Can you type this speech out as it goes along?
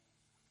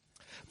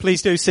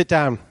Please do sit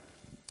down.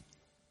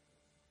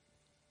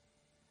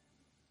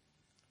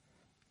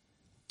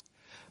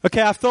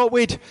 Okay, I thought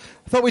we'd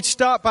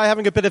start by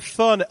having a bit of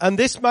fun, and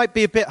this might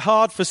be a bit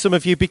hard for some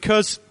of you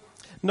because,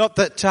 not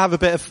that to have a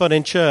bit of fun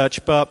in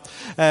church, but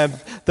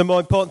the more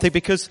important thing,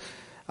 because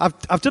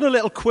I've done a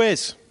little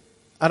quiz,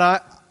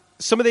 and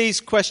some of these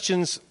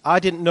questions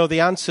I didn't know the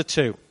answer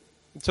to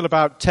until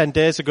about 10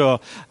 days ago,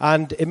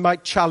 and it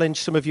might challenge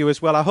some of you as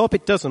well. I hope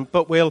it doesn't,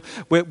 but we'll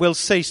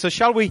see. So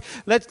shall we?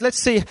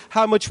 Let's see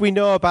how much we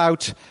know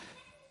about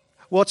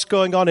what's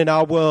going on in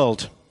our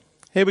world.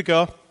 Here we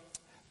go.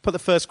 Put the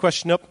first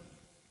question up.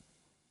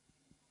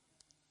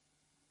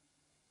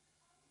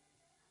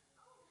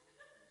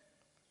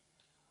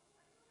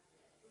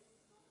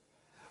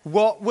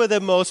 What were the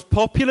most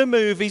popular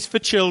movies for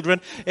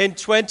children in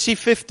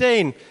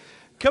 2015?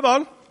 Come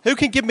on, who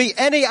can give me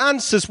any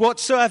answers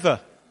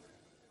whatsoever?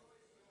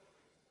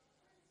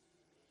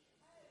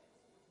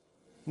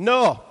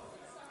 No.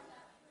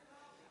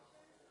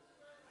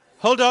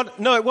 Hold on.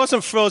 No, it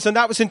wasn't Frozen.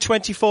 That was in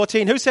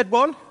 2014. Who said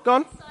one? Go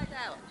on. Inside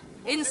Out.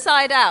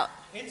 Inside Out.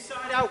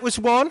 Inside Out was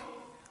one.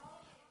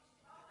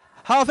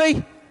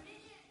 Harvey?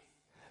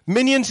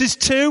 Minions is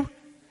two.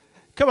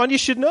 Come on, you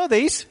should know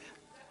these.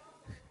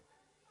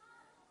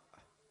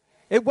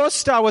 It was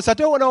Star Wars. I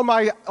don't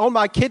want all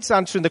my kids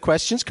answering the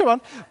questions. Come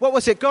on. What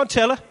was it? Go on,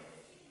 Taylor.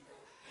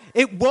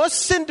 It was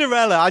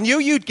Cinderella. I knew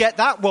you'd get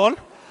that one.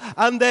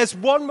 And there's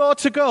one more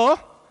to go.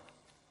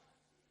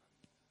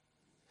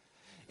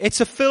 It's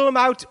a film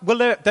out.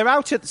 Well, they're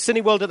out at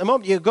Cineworld at the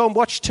moment. You go and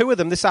watch two of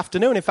them this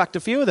afternoon. In fact,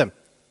 a few of them.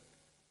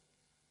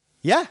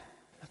 Yeah,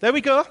 there we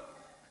go.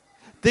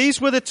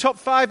 These were the top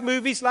 5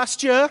 movies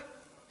last year.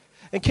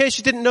 In case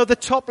you didn't know, the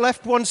top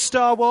left one's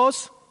Star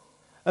Wars,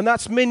 and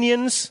that's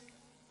Minions,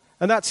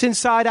 and that's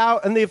Inside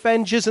Out, and the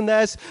Avengers, and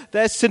there's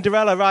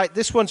Cinderella. Right,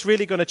 this one's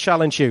really going to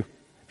challenge you.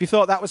 If you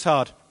thought that was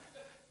hard.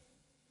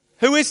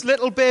 Who is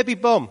Little Baby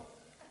Bum?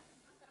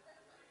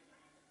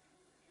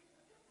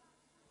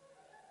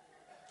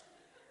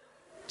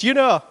 Do you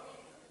know?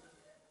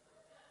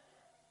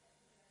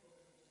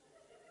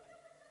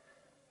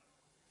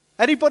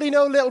 Anybody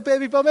know who Little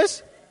Baby Bum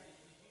is?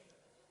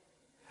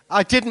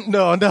 I didn't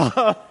know,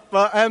 no.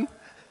 But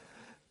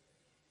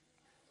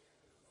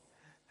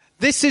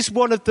this is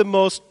one of the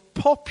most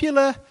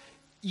popular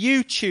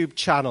YouTube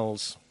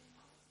channels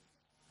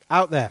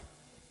out there.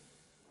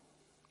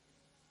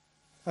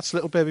 That's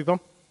Little Baby Bum.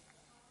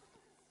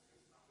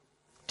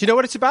 Do you know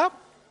what it's about?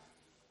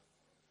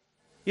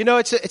 You know,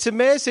 it's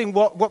amazing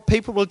what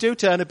people will do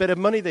to earn a bit of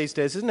money these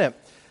days, isn't it?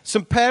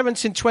 Some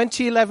parents in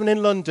 2011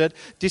 in London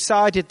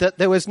decided that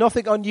there was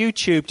nothing on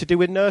YouTube to do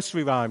with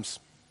nursery rhymes.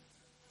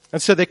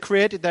 And so they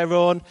created their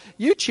own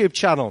YouTube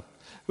channel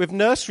with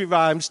nursery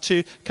rhymes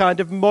to kind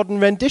of modern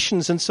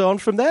renditions and so on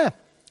from there.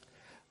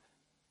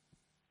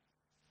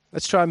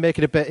 Let's try and make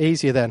it a bit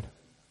easier then.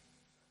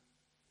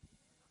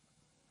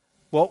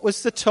 What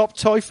was the top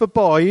toy for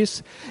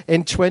boys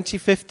in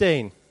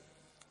 2015?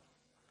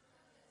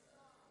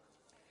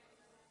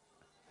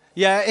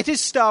 Yeah, it is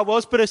Star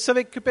Wars, but it's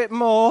something a bit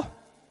more.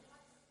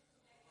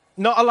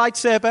 Not a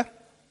lightsaber.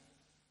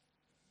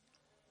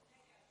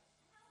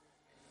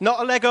 Not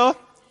a Lego.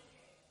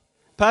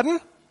 Pardon?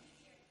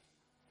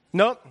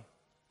 No.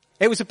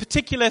 It was a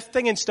particular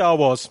thing in Star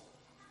Wars.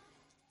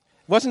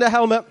 It wasn't a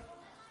helmet.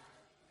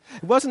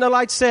 It wasn't a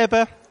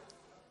lightsaber.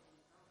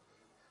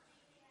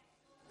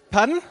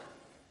 Pardon?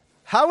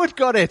 Howard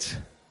got it.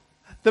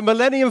 The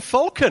Millennium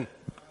Falcon.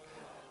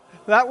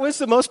 That was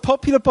the most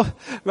popular.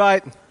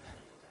 Right.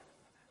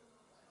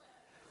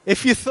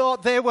 If you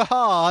thought they were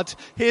hard,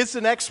 here's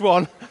the next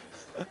one.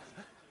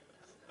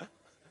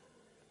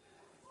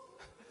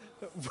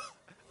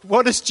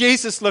 What does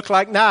Jesus look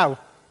like now?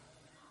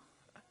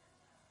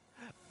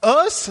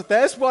 Us?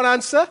 There's one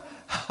answer.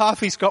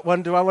 Harvey's got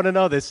one. Do I want to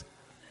know this?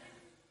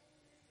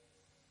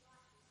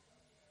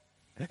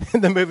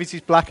 In the movies,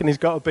 he's black and he's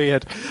got a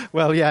beard.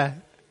 Well, yeah.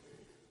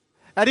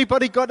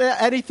 Anybody got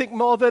anything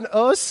more than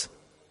us?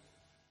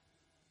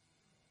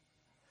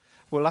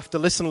 We'll have to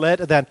listen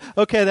later then.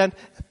 Okay, then.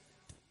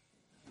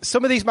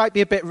 Some of these might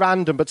be a bit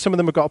random, but some of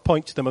them have got a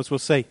point to them, as we'll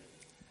see.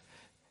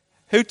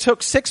 Who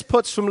took 6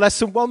 putts from less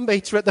than 1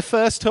 metre at the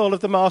first hole of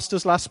the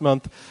Masters last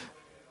month?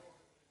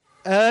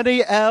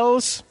 Ernie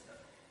Els.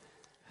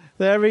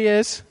 There he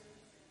is.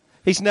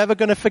 He's never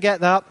going to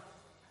forget that.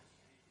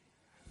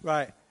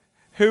 Right.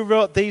 Who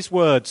wrote these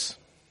words?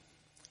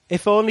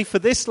 If only for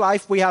this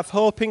life we have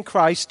hope in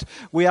Christ,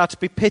 we are to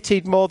be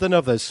pitied more than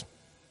others.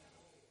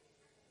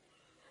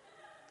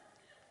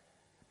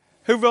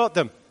 Who wrote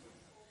them?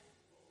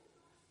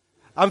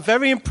 I'm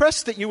very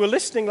impressed that you were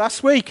listening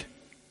last week.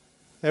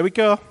 There we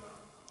go.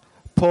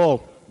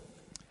 Paul.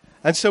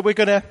 And so we're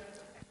going to...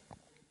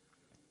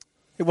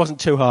 It wasn't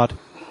too hard.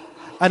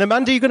 And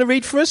Amanda, you going to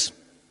read for us?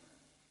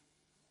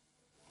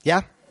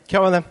 Yeah?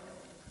 Come on then.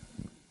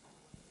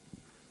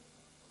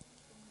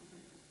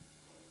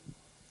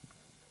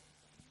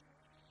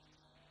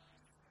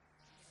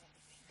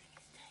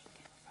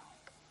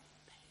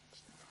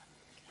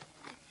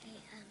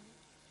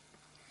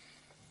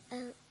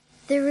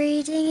 The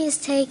reading is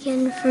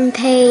taken from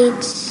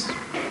page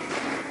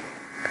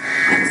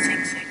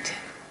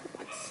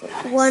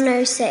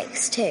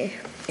 1062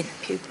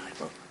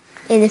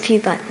 in the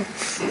Pew Bible.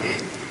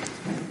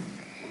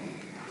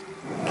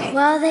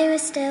 While they were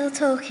still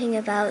talking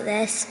about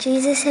this,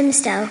 Jesus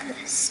himself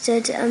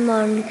stood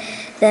among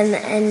them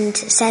and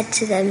said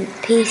to them,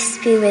 "Peace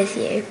be with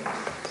you."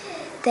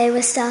 They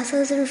were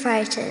startled and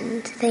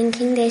frightened,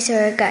 thinking they saw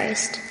a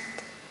ghost.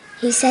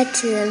 He said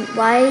to them,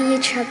 "Why are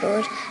you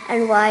troubled,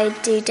 and why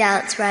do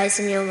doubts rise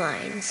in your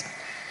minds?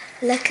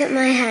 Look at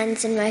my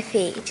hands and my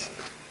feet.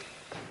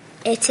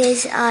 It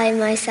is I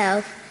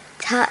myself.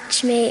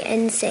 Touch me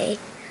and see.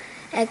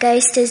 A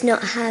ghost does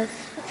not have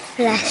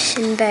flesh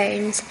and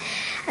bones,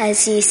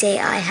 as you see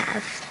I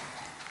have."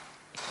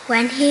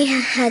 When he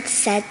had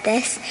said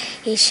this,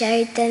 he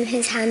showed them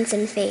his hands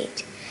and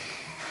feet.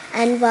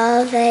 And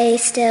while they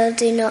still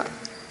did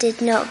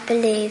not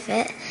believe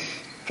it,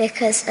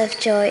 because of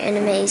joy and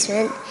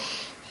amazement,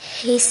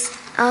 he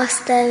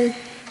asked them,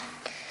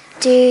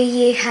 "Do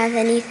you have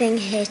anything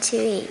here to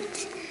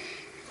eat?"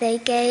 They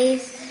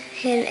gave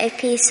him a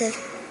piece of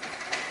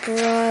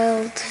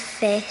broiled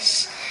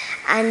fish,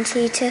 and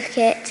he took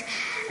it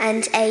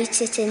and ate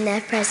it in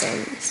their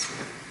presence.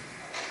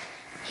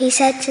 He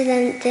said to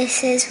them,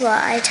 "This is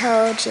what I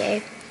told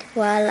you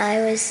while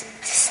I was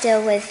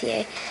still with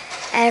you.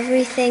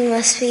 Everything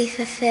must be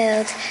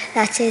fulfilled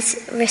that is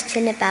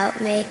written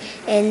about me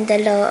in the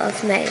law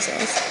of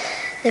Moses,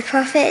 the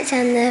prophets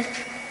and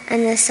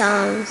the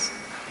Psalms."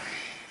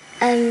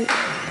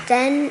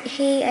 Then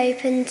he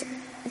opened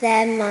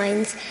their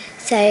minds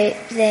so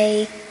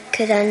they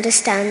could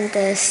understand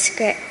the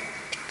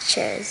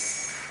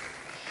scriptures.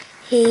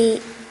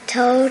 He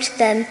told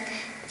them,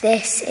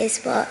 "This is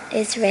what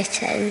is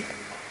written.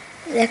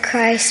 The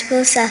Christ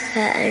will suffer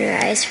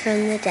and rise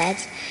from the dead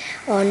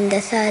on the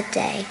third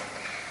day,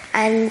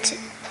 and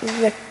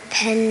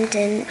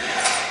repentance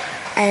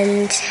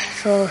and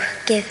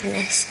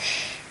forgiveness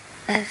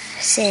of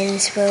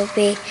sins will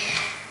be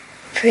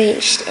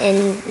preached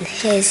in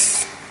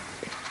his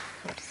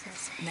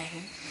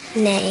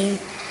name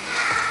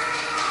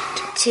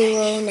to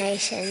all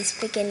nations,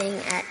 beginning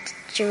at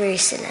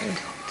Jerusalem.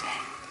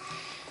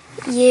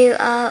 You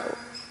are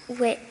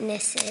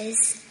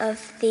witnesses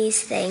of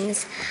these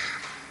things.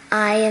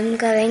 I am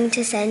going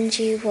to send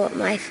you what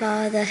my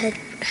Father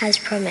has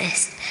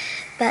promised,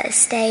 but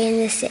stay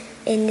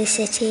in the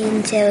city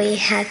until you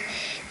have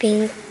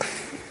been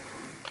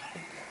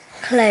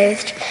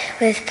clothed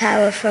with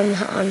power from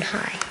on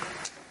high."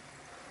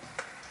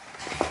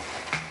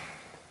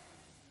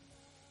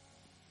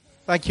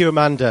 Thank you,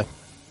 Amanda.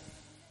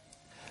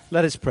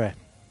 Let us pray.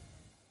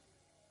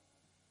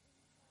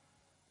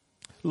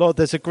 Lord,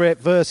 there's a great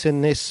verse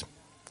in this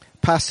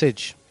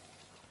passage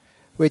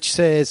which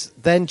says,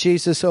 "Then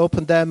Jesus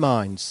opened their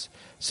minds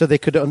so they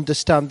could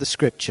understand the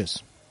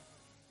scriptures."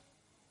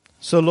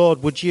 So,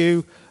 Lord, would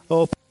you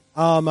open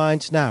our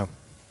minds now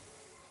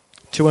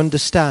to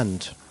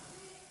understand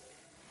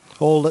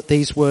all that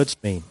these words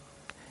mean?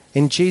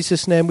 In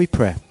Jesus' name we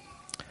pray.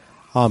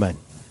 Amen.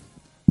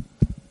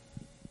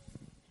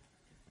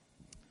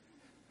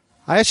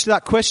 I asked you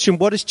that question,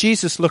 what does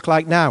Jesus look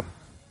like now?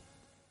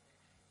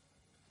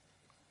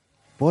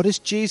 What does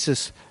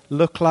Jesus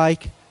look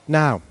like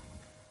now?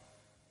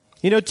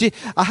 You know,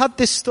 I had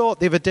this thought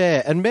the other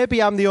day, and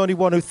maybe I'm the only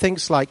one who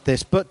thinks like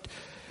this, but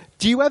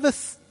do you ever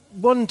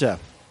wonder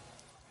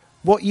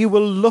what you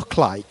will look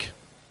like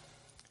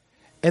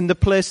in the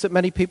place that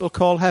many people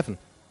call heaven?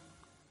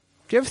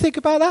 Do you ever think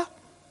about that?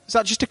 Is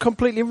that just a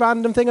completely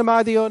random thing? Am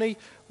I the only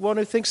one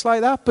who thinks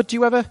like that? But do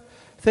you ever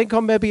think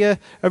on maybe a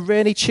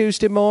rainy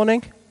Tuesday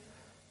morning?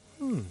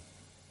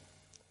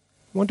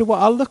 Wonder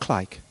what I'll look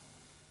like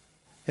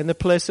in the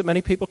place that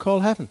many people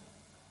call heaven.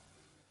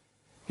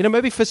 You know,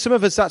 maybe for some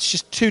of us that's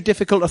just too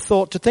difficult a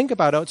thought to think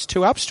about, or it's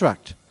too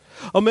abstract.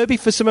 Or maybe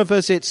for some of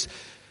us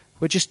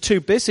we're just too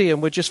busy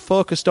and we're just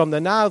focused on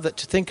the now, that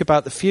to think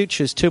about the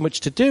future is too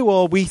much to do.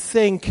 Or we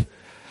think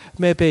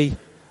maybe,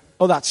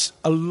 oh, that's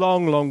a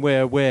long, long way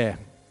away,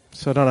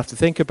 so I don't have to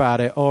think about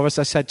it. Or as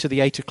I said to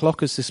the 8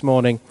 o'clockers this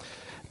morning,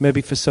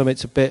 maybe for some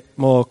it's a bit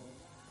more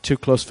too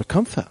close for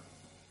comfort.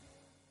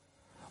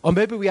 Or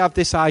maybe we have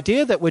this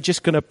idea that we're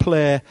just going to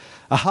play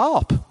a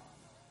harp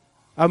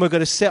and we're going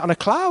to sit on a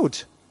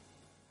cloud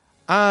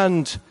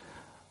and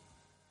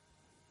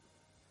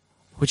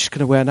we're just going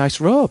to wear a nice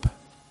robe.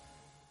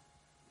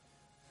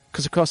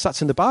 Because, of course,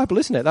 that's in the Bible,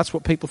 isn't it? That's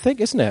what people think,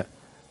 isn't it?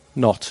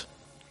 Not.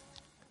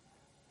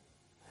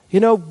 You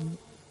know,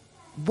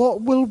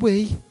 what will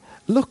we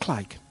look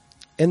like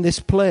in this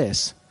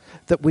place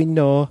that we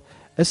know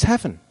as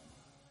heaven?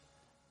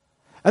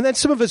 And then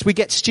some of us, we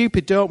get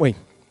stupid, don't we?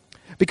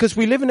 Because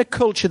we live in a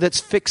culture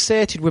that's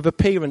fixated with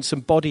appearance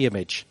and body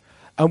image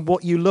and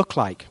what you look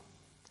like.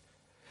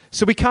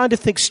 So we kind of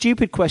think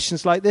stupid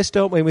questions like this,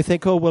 don't we? And we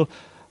think, oh, well,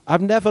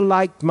 I've never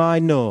liked my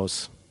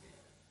nose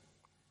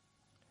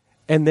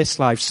in this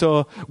life,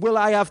 so will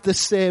I have the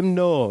same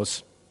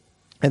nose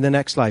in the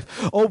next life?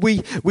 Or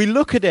we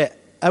look at it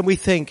and we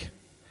think,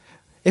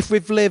 if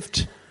we've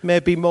lived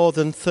maybe more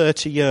than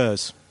 30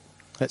 years,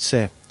 let's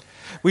say.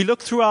 We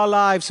look through our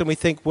lives and we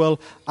think, well,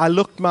 I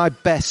looked my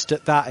best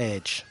at that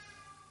age.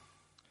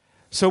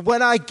 So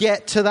when I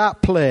get to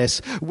that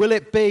place, will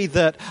it be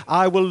that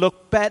I will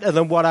look better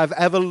than what I've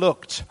ever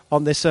looked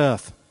on this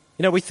earth?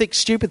 You know, we think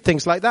stupid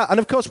things like that. And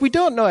of course, we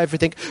don't know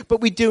everything,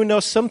 but we do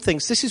know some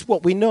things. This is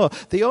what we know.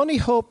 The only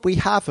hope we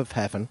have of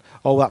heaven,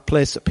 or that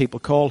place that people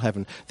call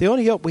heaven, the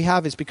only hope we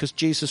have is because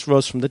Jesus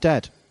rose from the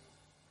dead.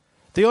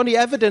 The only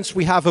evidence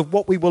we have of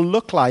what we will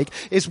look like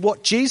is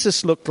what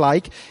Jesus looked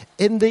like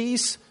in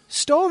these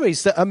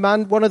stories that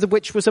one of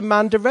which was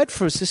Amanda read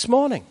for us this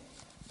morning.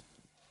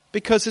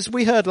 Because as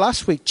we heard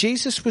last week,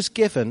 Jesus was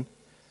given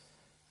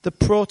the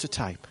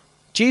prototype.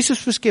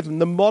 Jesus was given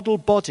the model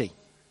body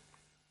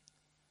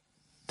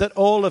that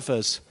all of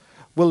us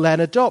will then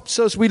adopt.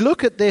 So as we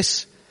look at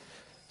this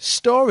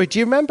story, do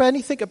you remember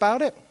anything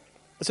about it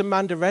as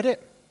Amanda read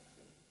it?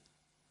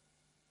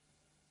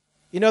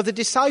 You know, the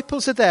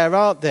disciples are there,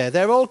 aren't they?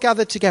 They're all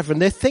gathered together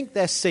and they think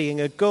they're seeing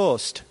a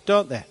ghost,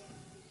 don't they?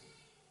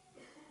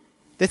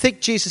 They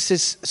think Jesus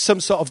is some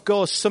sort of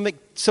ghost,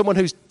 someone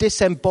who's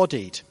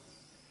disembodied.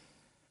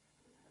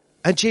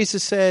 And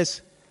Jesus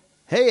says,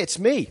 hey, it's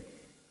me.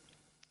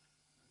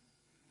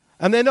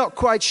 And they're not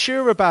quite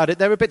sure about it.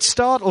 They're a bit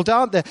startled,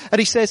 aren't they? And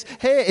he says,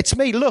 hey, it's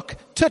me. Look,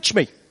 touch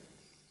me.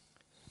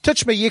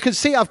 Touch me. You can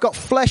see I've got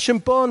flesh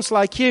and bones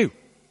like you.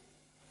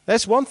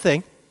 That's one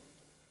thing.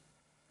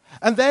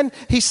 And then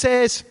he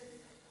says,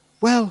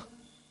 well,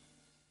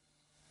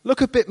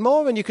 look a bit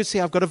more and you can see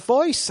I've got a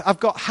voice. I've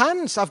got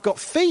hands. I've got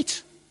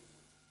feet.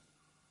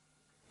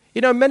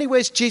 You know, in many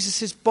ways,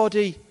 Jesus'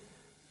 body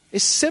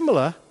is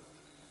similar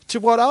to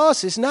what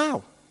ours is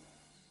now.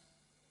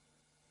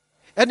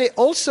 And it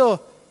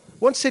also,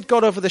 once they'd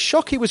got over the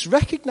shock, he was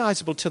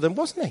recognizable to them,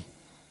 wasn't he?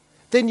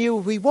 They knew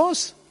who he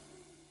was.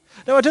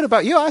 Now, I don't know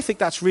about you, I think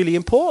that's really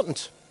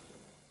important.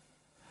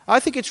 I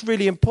think it's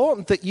really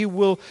important that you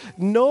will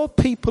know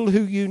people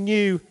who you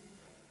knew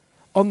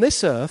on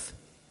this earth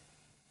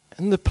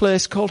in the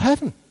place called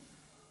heaven.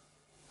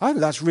 I think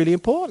that's really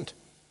important.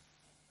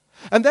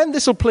 And then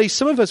this will please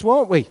some of us,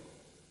 won't we? We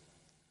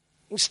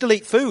can still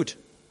eat food.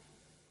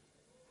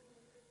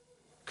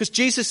 Because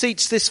Jesus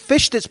eats this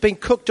fish that's been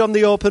cooked on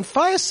the open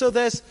fire, so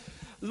there's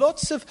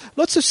lots of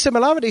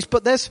similarities,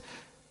 but there's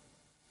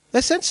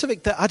something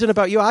that, I don't know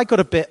about you, I got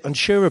a bit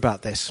unsure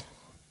about this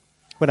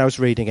when I was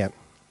reading it.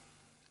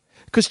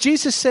 Because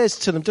Jesus says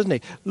to them, doesn't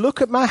he,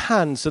 look at my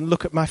hands and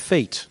look at my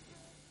feet.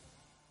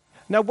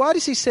 Now, why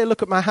does he say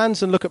look at my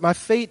hands and look at my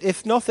feet,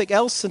 if nothing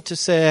else than to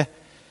say,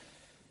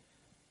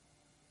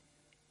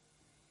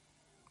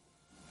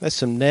 there's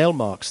some nail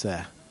marks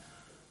there.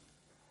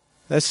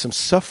 There's some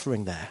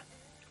suffering there.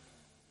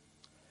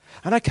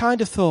 And I kind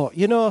of thought,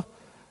 you know,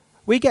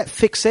 we get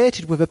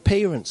fixated with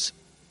appearance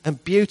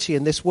and beauty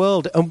in this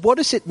world. And what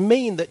does it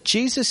mean that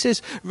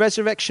Jesus'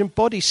 resurrection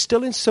body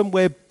still in some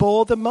way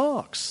bore the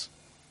marks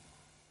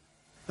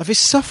of his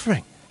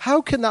suffering?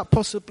 How can that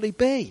possibly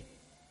be?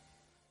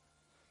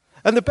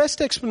 And the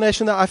best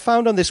explanation that I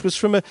found on this was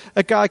from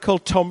a guy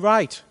called Tom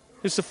Wright,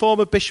 who's the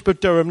former Bishop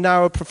of Durham,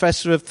 now a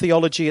professor of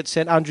theology at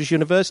St. Andrews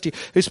University,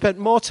 who spent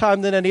more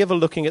time than any other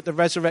looking at the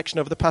resurrection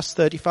over the past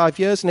 35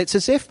 years. And it's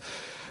as if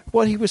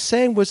what he was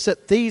saying was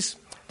that these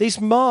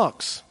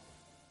marks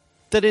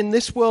that in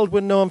this world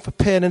were known for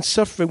pain and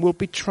suffering will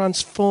be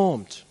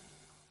transformed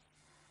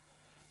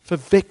for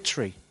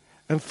victory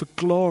and for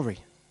glory.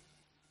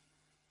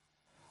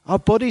 Our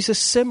bodies are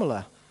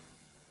similar,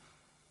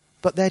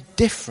 but they're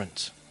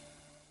different.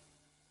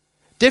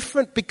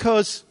 Different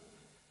because,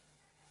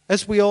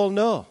 as we all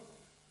know,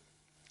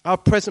 our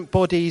present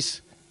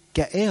bodies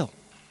get ill.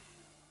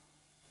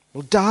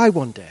 We'll die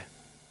one day.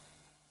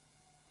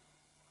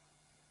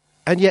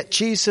 And yet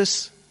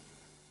Jesus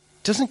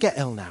doesn't get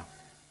ill now.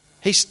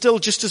 He's still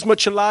just as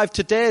much alive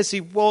today as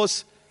he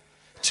was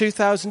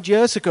 2,000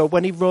 years ago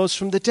when he rose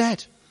from the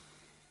dead.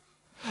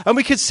 And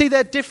we can see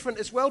they're different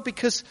as well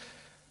because,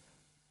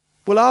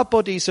 well, our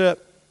bodies are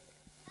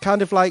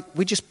kind of like,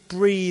 we just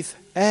breathe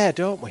air,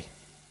 don't we?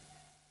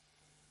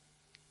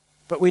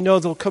 But we know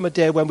there'll come a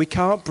day when we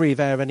can't breathe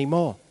air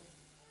anymore.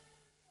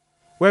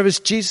 Whereas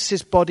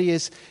Jesus' body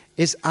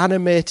is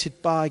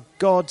animated by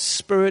God's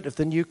Spirit of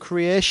the new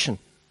creation.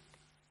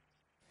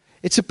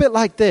 It's a bit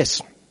like this.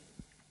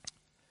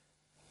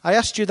 I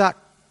asked you that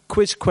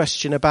quiz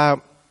question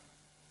about,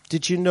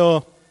 did you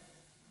know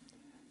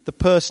the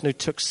person who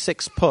took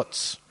 6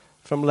 putts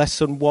from less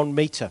than 1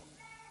 meter?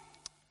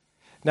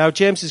 Now,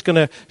 James is going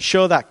to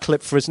show that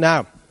clip for us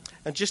now.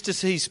 And just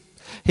as he's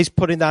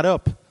putting that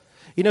up,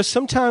 you know,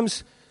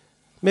 sometimes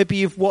maybe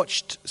you've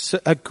watched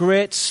a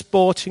great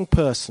sporting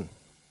person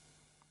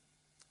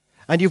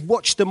and you've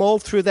watched them all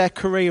through their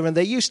career and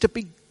they used to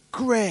be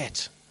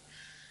great.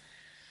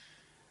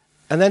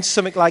 And then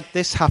something like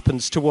this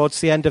happens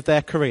towards the end of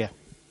their career.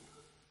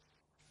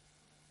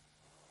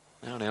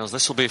 Now, Niels,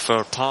 this will be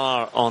for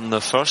par on the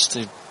first.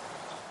 He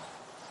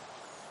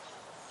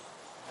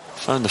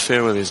found the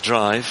fairway with his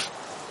drive.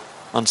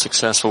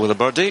 Unsuccessful with a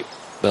birdie,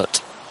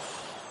 but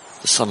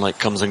The sunlight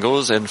comes and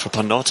goes, in for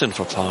par, not in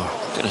for par.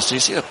 Goodness, do you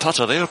see a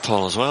putter there,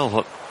 Paul, as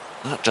well?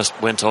 That just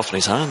went off in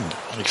his hand.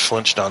 He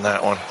flinched on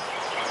that one.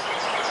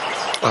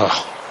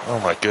 Oh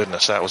my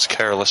goodness, that was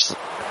careless.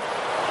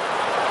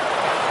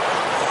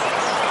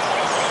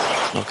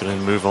 Not going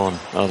to move on.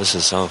 Oh, this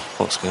is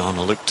what's going on.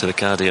 I look to the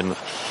caddy and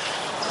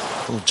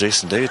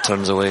Jason Day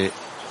turns away.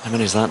 How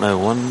many is that now?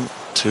 1,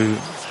 2,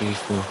 3,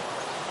 4.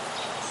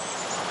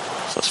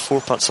 So that's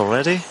 4 putts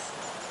already.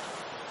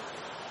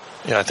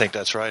 Yeah, I think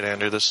that's right,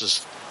 Andrew.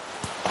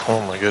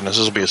 Oh my goodness,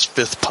 this will be his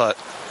 5th putt.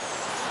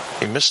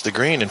 He missed the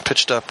green and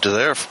pitched up to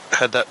there.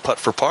 Had that putt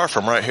for par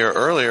from right here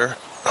earlier.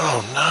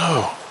 Oh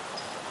no.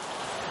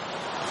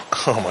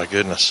 Oh my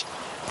goodness.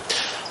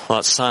 Well,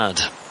 that's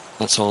sad.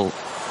 That's all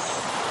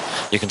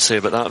you can say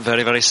about that.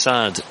 Very, very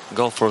sad.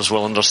 Golfers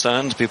will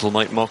understand. People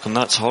might mock him.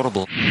 That's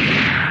horrible.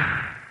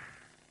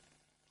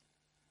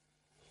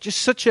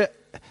 Just such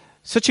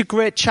a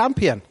great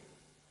champion.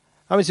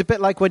 I mean, it's a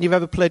bit like when you've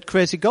ever played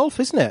crazy golf,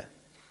 isn't it?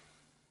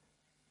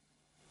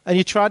 And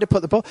you try to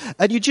put the ball,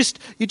 and you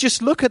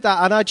just look at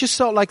that, and I just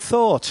sort of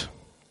thought,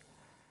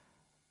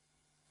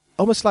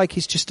 almost like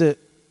he's just a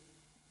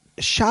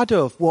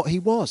shadow of what he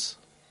was.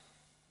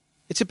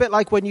 It's a bit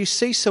like when you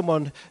see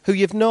someone who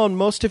you've known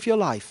most of your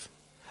life,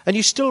 and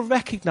you still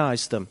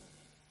recognize them,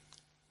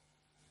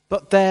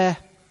 but they're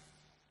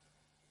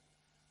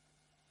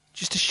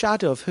just a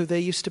shadow of who they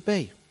used to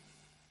be.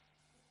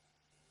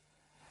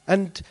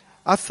 And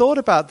I thought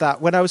about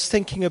that when I was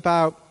thinking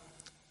about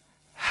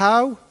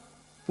how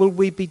will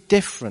we be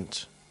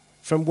different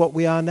from what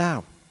we are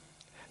now?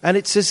 And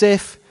it's as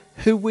if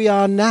who we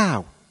are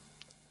now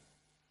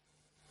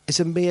is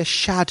a mere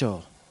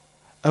shadow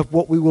of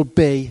what we will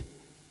be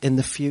in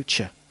the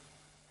future.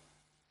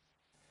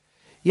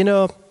 You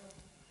know,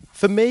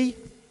 for me,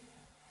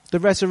 the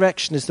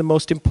resurrection is the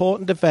most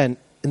important event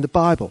in the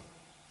Bible.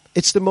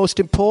 It's the most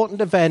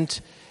important event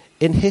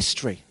in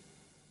history.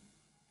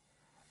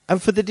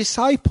 And for the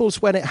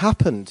disciples, when it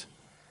happened,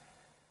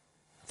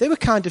 they were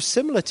kind of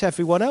similar to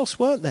everyone else,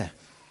 weren't they?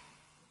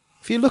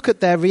 If you look at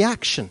their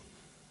reaction,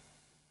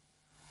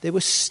 they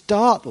were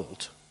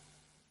startled.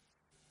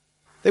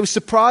 They were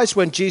surprised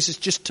when Jesus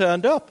just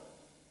turned up.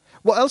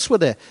 What else were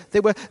they?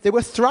 They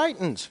were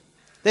frightened.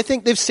 They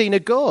think they've seen a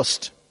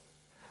ghost.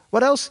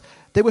 What else?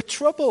 They were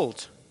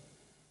troubled.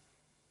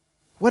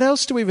 What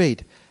else do we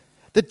read?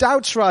 The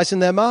doubts rise in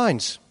their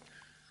minds.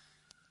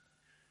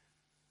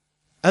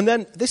 And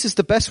then, this is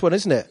the best one,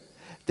 isn't it?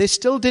 They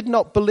still did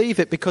not believe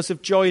it because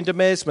of joy and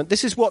amazement.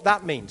 This is what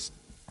that means.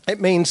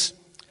 It means,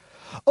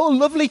 oh,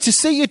 lovely to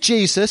see you,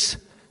 Jesus,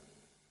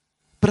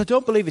 but I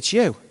don't believe it's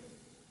you.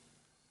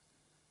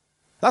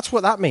 That's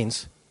what that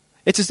means.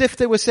 It's as if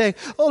they were saying,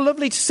 oh,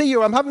 lovely to see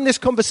you. I'm having this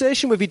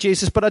conversation with you,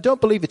 Jesus, but I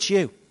don't believe it's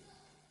you.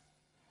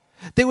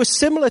 They were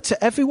similar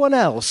to everyone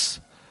else,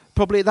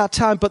 probably at that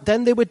time, but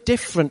then they were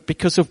different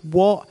because of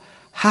what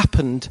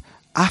happened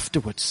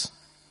afterwards.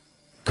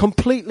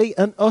 Completely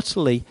and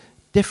utterly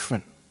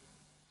different.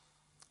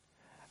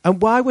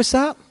 And why was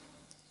that?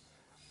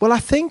 Well, I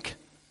think,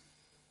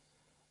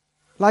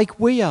 like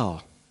we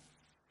are,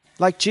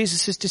 like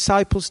Jesus'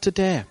 disciples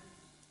today,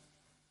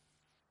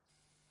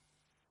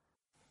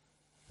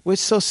 we're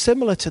so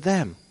similar to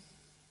them.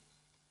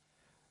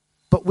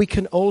 But we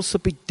can also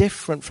be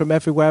different from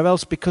everywhere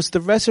else because the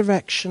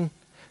resurrection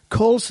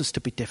calls us to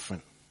be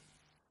different.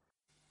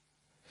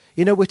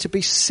 You know, we're to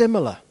be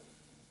similar.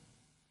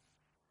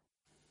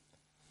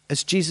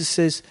 As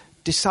Jesus'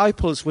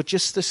 disciples were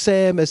just the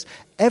same as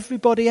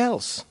everybody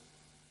else.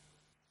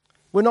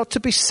 We're not to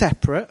be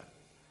separate.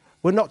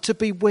 We're not to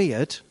be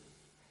weird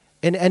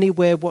in any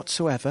way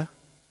whatsoever.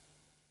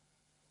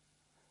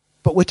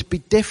 But we're to be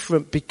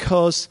different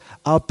because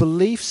our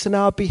beliefs and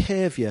our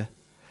behavior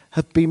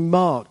have been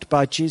marked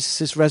by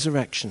Jesus'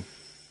 resurrection.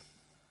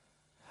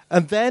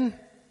 And then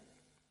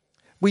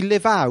we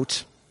live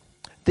out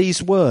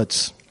these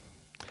words.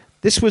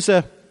 This was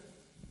a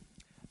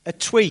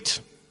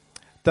tweet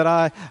that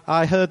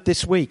I heard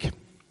this week.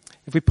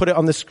 If we put it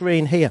on the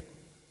screen here.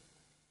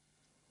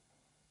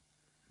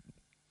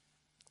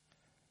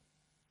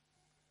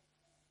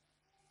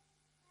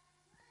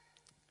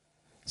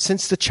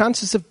 Since the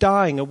chances of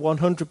dying are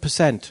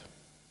 100%,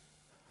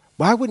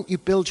 why wouldn't you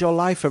build your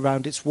life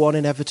around its one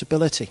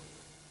inevitability?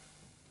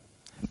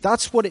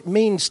 That's what it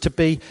means to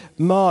be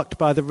marked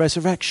by the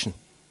resurrection.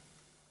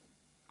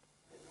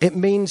 It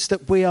means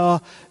that we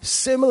are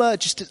similar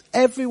just as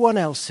everyone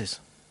else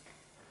is.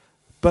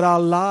 But our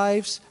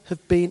lives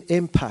have been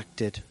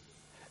impacted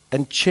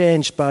and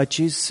changed by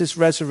Jesus'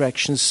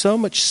 resurrection, so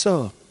much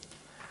so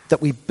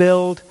that we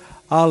build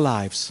our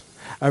lives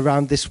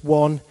around this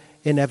one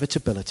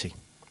inevitability.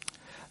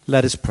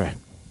 Let us pray.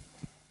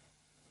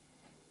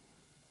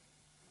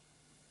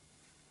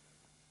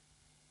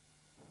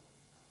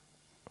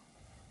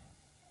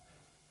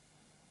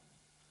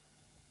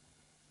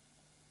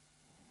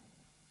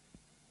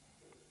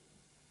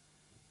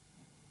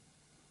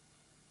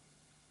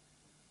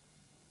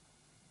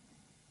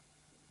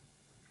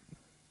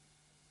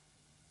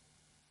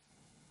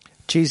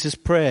 Jesus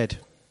prayed,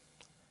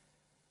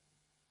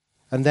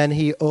 And then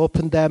he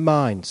opened their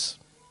minds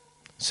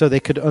so they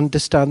could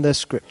understand their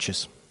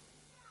scriptures.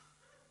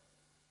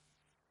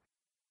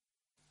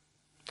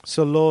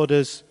 So Lord,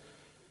 as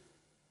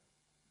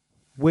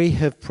we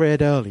have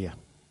prayed earlier,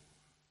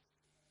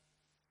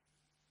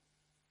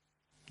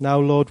 now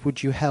Lord,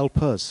 would you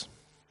help us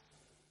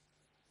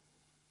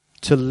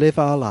to live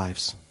our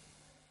lives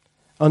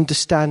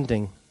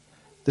understanding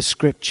the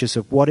scriptures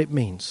of what it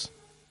means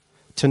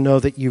to know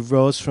that you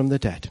rose from the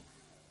dead.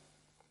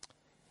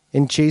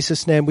 In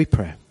Jesus' name we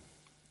pray.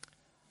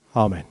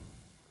 Amen.